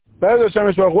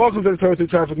Welcome to the Torah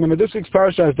Traffic Minute. This week's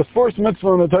parasha is the first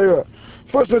mitzvah in the Torah.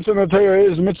 First mitzvah in the Torah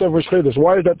is mitzvah of Rosh Chodesh.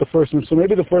 Why is that the first mitzvah?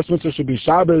 Maybe the first mitzvah should be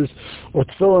Shabbos or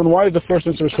Tefillin. Why is the first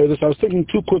mitzvah Rosh Chodesh? I was taking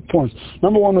 2 quick points.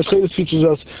 Number one, Rosh Chodesh teaches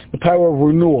us the power of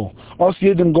renewal. Us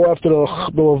Yidden go after the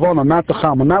Levana, not the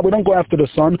Chama. Now we don't go after the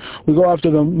sun, we go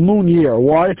after the moon year.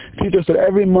 Why? It teaches us that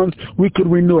every month we could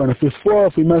renew, and if we fall,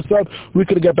 if we mess up, we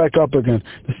could get back up again.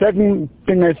 The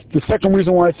second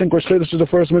reason why I think Rosh Chodesh is the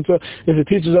first mitzvah is it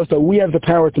teaches us that we have the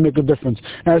power to make a difference.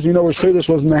 As you know, Rosh Chodesh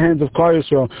was in the hands of Klal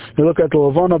Yisrael. You look at the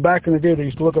Levana back in the day, they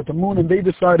used to look at the moon and they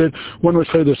decided when Rosh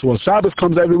Chodesh was. Shabbos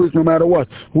comes every week no matter what.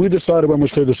 We decided when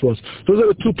Rosh Chodesh was. Those are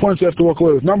the 2 points you have to walk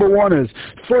away with. Number one is,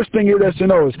 first thing you have to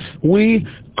know is, we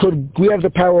have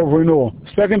the power of renewal.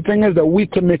 Second thing is that we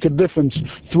could make a difference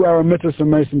through our mitzvahs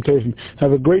and meisim tevim.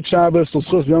 Have a great Shabbos.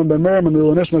 L'schus Yom Ben Miriam and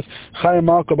L'Nishmas Chayim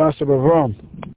Malka B'Asar B'Avram.